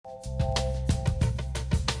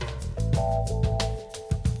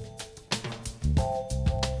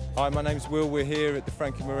Hi, my name's Will. We're here at the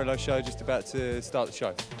Frankie Murillo show, just about to start the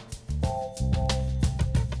show.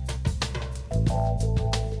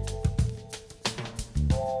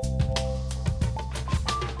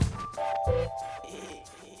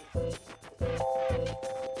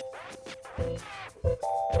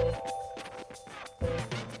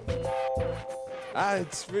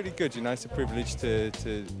 It's really good, you know, it's a privilege to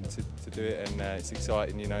do it, and it's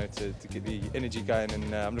exciting, you know, to get the energy going,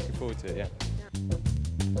 and I'm looking forward to it, yeah.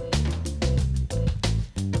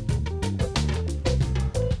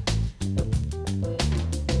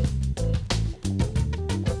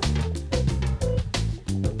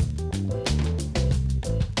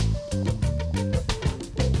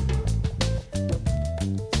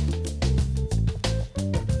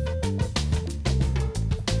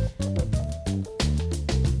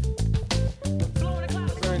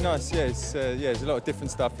 Nice, yeah. There's a lot of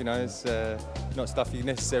different stuff, you know. It's not stuff you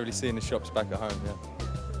necessarily see in the shops back at home. Yeah.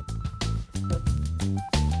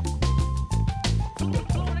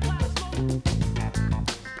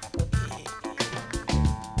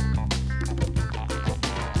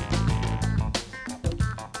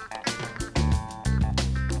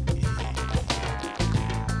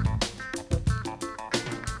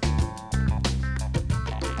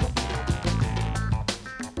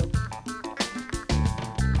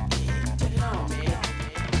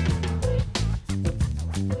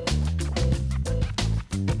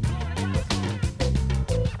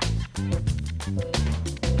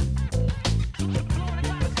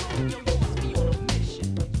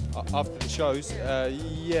 After the shows,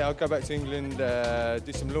 yeah, I'll go back to England,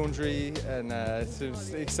 do some laundry and some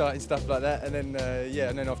exciting stuff like that, and then yeah,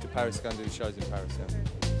 and then off to Paris, go and do the shows in Paris. Yeah.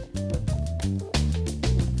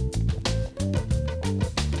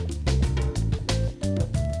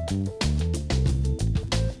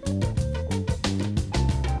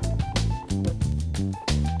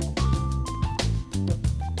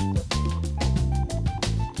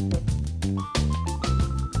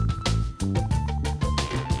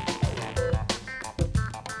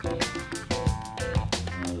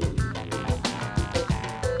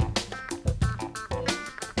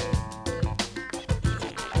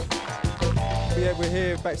 Yeah, we're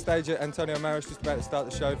here backstage at Antonio Maris, just about to start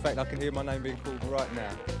the show. In fact, I can hear my name being called right now.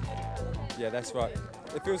 Yeah, that's right.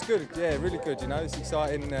 It feels good, yeah, really good, you know. It's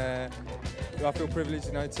exciting. I feel privileged,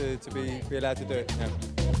 you know, to be allowed to do it.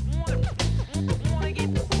 Yeah.